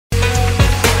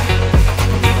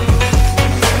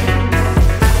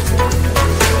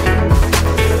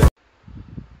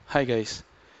Hi guys,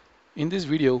 in this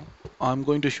video I'm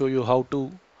going to show you how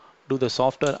to do the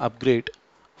software upgrade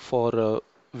for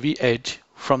vEdge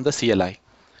from the CLI.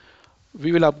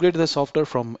 We will upgrade the software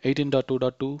from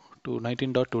 18.2.2 to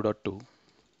 19.2.2.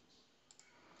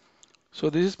 So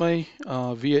this is my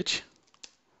vEdge.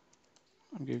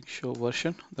 I'm going to show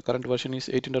version. The current version is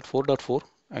 18.4.4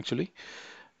 actually,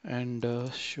 and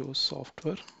show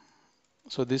software.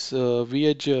 So this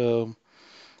vEdge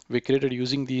we created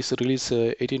using this release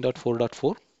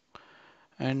 18.4.4,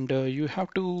 and you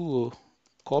have to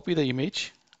copy the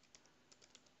image.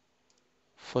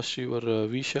 First your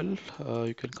vshell,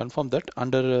 you can confirm that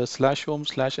under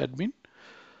 /home/admin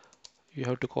you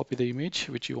have to copy the image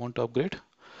which you want to upgrade.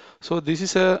 So this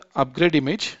is a upgrade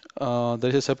image. There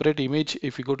is a separate image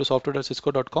if you go to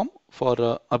software.cisco.com for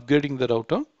upgrading the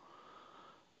router.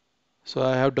 So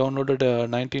I have downloaded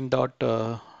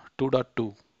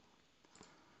 19.2.2.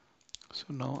 So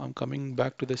now I'm coming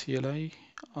back to the CLI,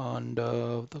 and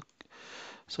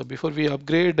so before we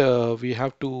upgrade we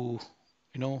have to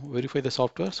verify the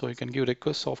software. So you can give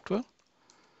request software,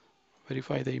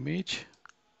 verify the image,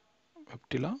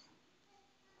 Viptela.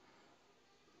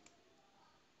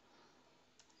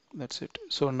 That's it.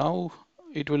 So now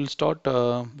it will start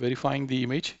verifying the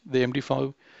image, the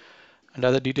MD5 and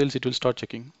other details it will start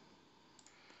checking.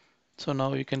 So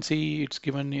now you can see it's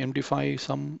given MD5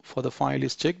 sum for the file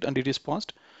is checked and it is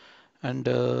passed, and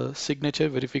signature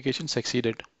verification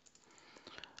succeeded.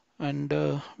 And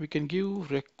we can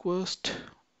give request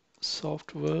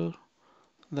software,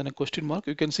 then a question mark.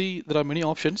 You can see there are many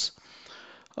options.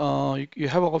 You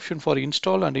have an option for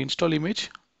install and install image,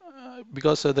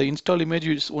 because the install image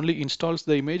is only installs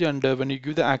the image, and when you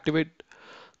give the activate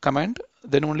command,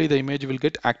 then only the image will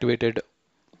get activated.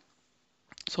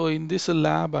 So in this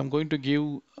lab I'm going to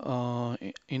give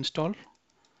install.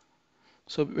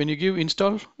 So when you give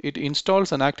install, it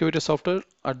installs and activates the software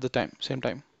at the same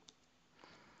time.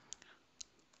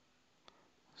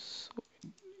 So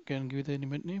you can give the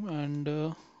image name, and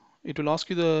it will ask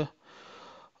you the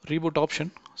reboot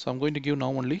option. So I'm going to give now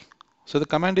only. So the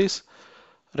command is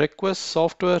request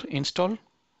software install,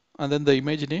 and then the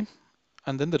image name,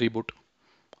 and then the reboot,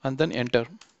 and then enter.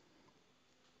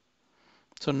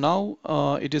 So now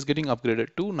it is getting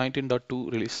upgraded to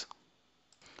 19.2 release.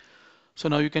 So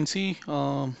now you can see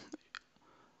the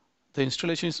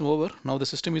installation is over. Now the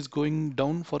system is going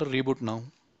down for a reboot now.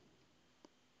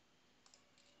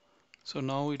 So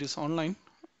now it is online.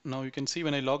 Now you can see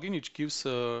when I log in, it gives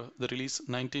the release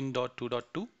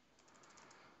 19.2.2.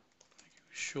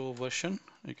 Show version.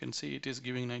 You can see it is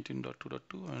giving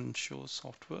 19.2.2 and show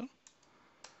software.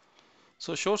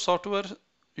 So show software,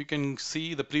 you can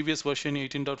see the previous version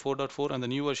 18.4.4 and the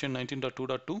new version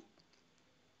 19.2.2.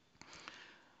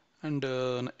 And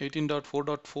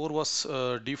 18.4.4 was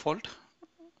default.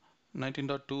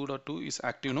 19.2.2 is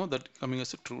active now, that coming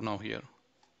as a true now here.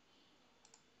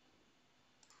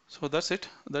 So that's it.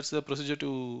 That's the procedure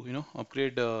to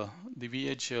upgrade the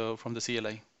vEdge from the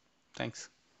CLI. Thanks.